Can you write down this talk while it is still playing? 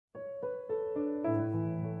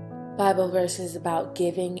Bible verses about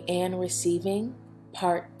giving and receiving,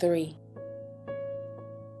 Part 3.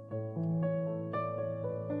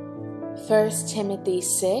 1 Timothy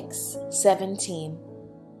 6:17.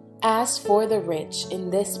 As for the rich in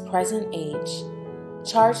this present age,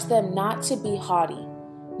 charge them not to be haughty,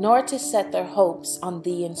 nor to set their hopes on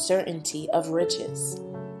the uncertainty of riches,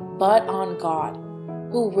 but on God,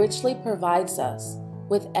 who richly provides us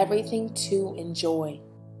with everything to enjoy.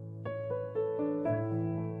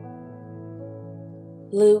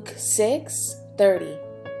 Luke 6:30.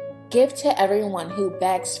 Give to everyone who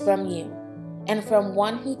begs from you, and from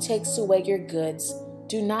one who takes away your goods,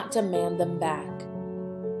 do not demand them back.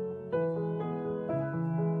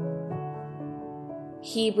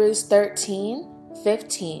 Hebrews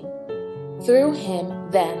 13:15. Through him,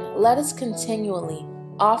 then, let us continually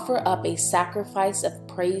offer up a sacrifice of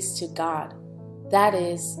praise to God, that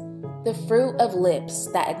is, the fruit of lips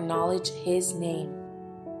that acknowledge his name.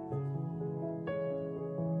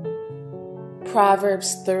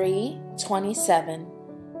 Proverbs 3:27.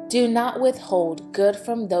 Do not withhold good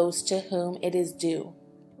from those to whom it is due,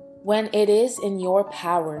 when it is in your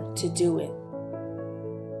power to do it.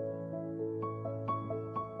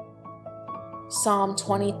 Psalm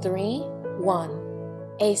 23:1.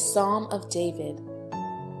 A Psalm of David.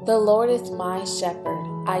 The Lord is my shepherd,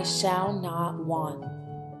 I shall not want.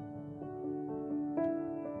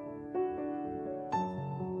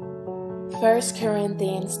 First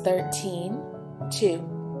Corinthians 13:2.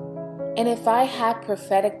 And if I have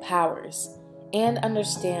prophetic powers, and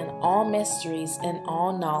understand all mysteries and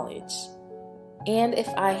all knowledge, and if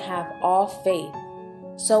I have all faith,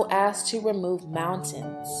 so as to remove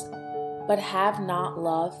mountains, but have not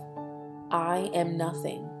love, I am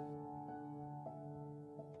nothing.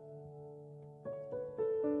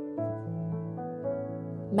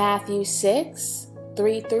 Matthew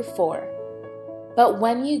 6:3-4. But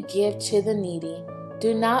when you give to the needy,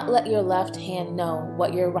 do not let your left hand know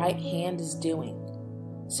what your right hand is doing,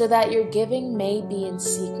 so that your giving may be in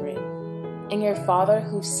secret, and your Father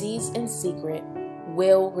who sees in secret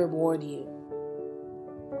will reward you.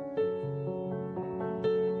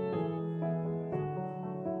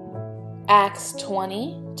 Acts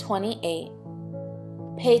 20:28.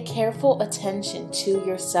 Pay careful attention to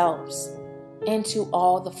yourselves and to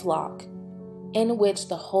all the flock, in which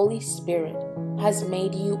the Holy Spirit has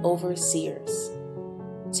made you overseers,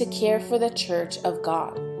 to care for the church of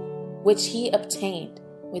God, which he obtained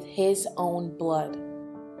with his own blood.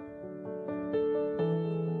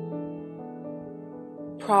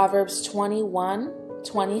 Proverbs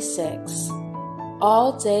 21:26.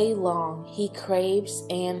 All day long he craves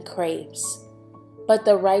and craves, but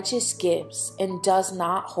the righteous gives and does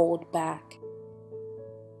not hold back.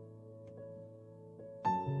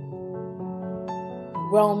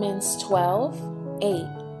 Romans 12:8.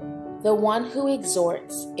 The one who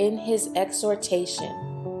exhorts in his exhortation,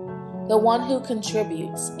 the one who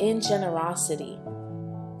contributes in generosity,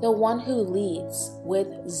 the one who leads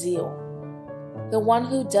with zeal, the one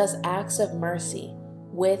who does acts of mercy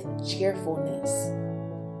with cheerfulness.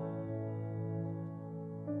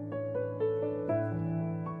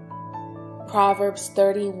 Proverbs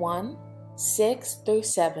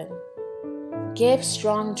 31:6-7. Give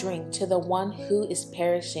strong drink to the one who is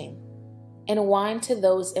perishing, and wine to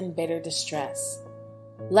those in bitter distress.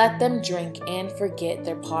 Let them drink and forget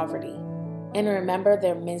their poverty, and remember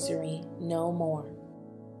their misery no more.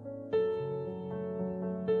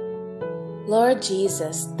 Lord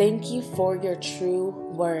Jesus, thank you for your true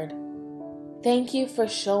word. Thank you for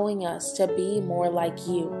showing us to be more like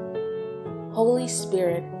you. Holy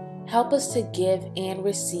Spirit, help us to give and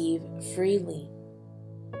receive freely.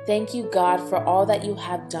 Thank you, God, for all that you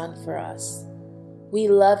have done for us. We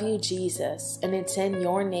love you, Jesus, and it's in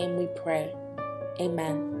your name we pray.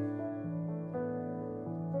 Amen.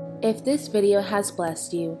 If this video has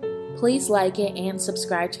blessed you, please like it and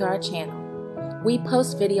subscribe to our channel. We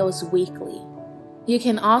post videos weekly. You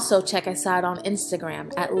can also check us out on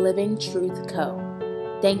Instagram at Living Truth Co.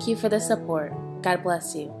 Thank you for the support. God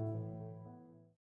bless you.